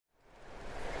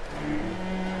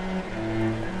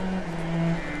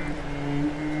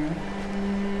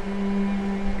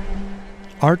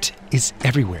Art is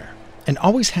everywhere and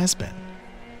always has been.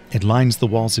 It lines the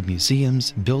walls of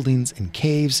museums, buildings, and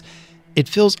caves. It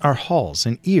fills our halls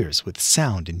and ears with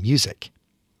sound and music.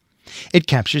 It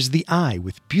captures the eye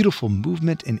with beautiful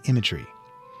movement and imagery.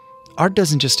 Art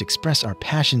doesn't just express our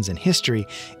passions and history,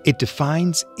 it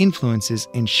defines, influences,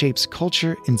 and shapes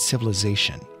culture and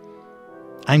civilization.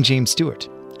 I'm James Stewart,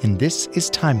 and this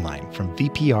is Timeline from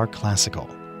VPR Classical.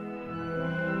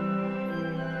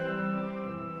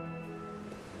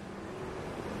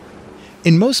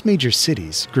 In most major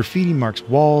cities, graffiti marks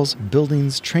walls,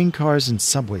 buildings, train cars, and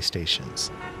subway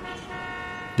stations.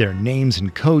 There are names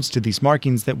and codes to these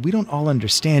markings that we don't all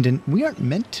understand, and we aren't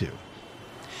meant to.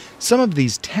 Some of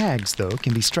these tags, though,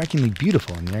 can be strikingly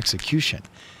beautiful in their execution.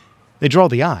 They draw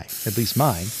the eye, at least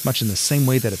mine, much in the same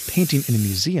way that a painting in a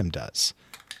museum does.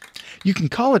 You can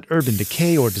call it urban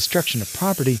decay or destruction of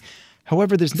property.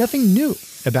 However, there's nothing new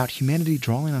about humanity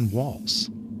drawing on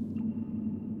walls.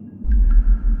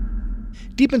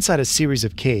 Deep inside a series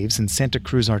of caves in Santa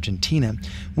Cruz, Argentina,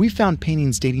 we found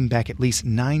paintings dating back at least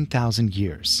 9,000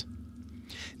 years.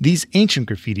 These ancient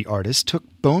graffiti artists took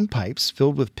bone pipes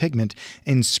filled with pigment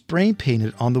and spray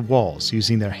painted on the walls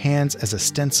using their hands as a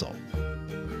stencil.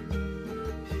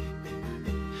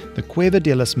 The Cueva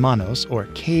de las Manos, or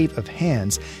Cave of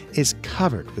Hands, is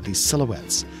covered with these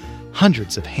silhouettes.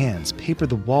 Hundreds of hands paper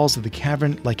the walls of the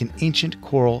cavern like an ancient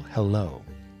choral hello.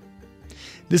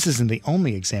 This isn't the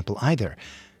only example either.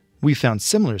 We found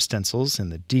similar stencils in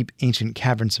the deep ancient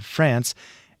caverns of France,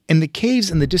 and the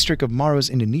caves in the district of Maros,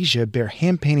 Indonesia bear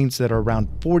hand paintings that are around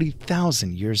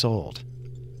 40,000 years old.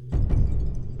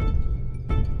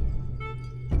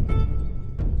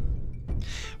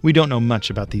 We don't know much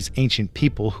about these ancient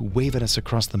people who wave at us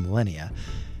across the millennia.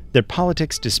 Their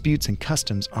politics, disputes, and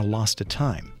customs are lost to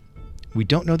time. We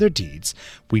don't know their deeds.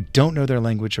 We don't know their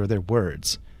language or their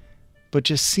words. But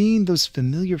just seeing those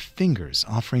familiar fingers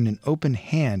offering an open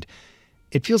hand,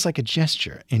 it feels like a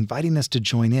gesture inviting us to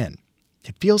join in.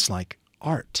 It feels like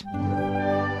art.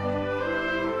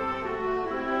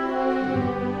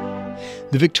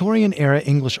 The Victorian-era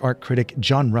English art critic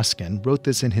John Ruskin wrote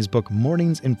this in his book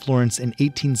Mornings in Florence in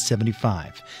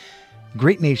 1875.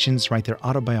 Great nations write their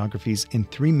autobiographies in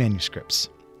 3 manuscripts: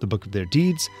 the book of their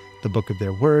deeds, the book of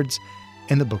their words,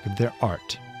 and the book of their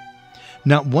art.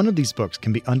 Not one of these books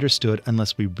can be understood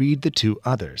unless we read the 2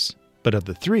 others. But of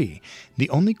the 3,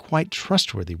 the only quite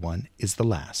trustworthy one is the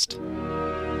last.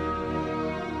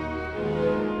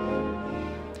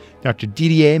 Dr.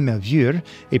 Didier Melvure,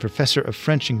 a professor of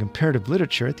French and comparative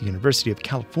literature at the University of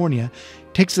California,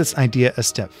 takes this idea a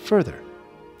step further.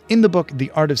 In the book The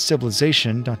Art of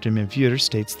Civilization, Dr. Melvure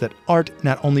states that art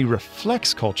not only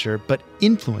reflects culture, but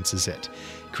influences it,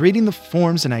 creating the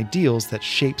forms and ideals that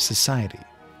shape society.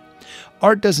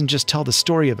 Art doesn't just tell the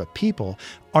story of a people,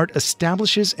 art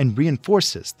establishes and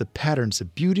reinforces the patterns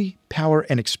of beauty, power,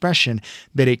 and expression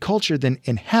that a culture then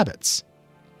inhabits.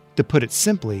 To put it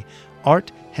simply,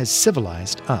 art has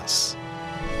civilized us.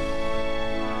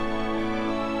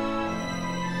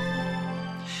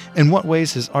 In what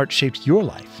ways has art shaped your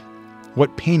life?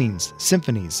 What paintings,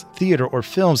 symphonies, theater, or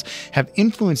films have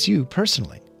influenced you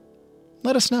personally?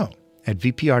 Let us know at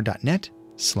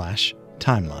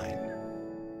vpr.net/timeline.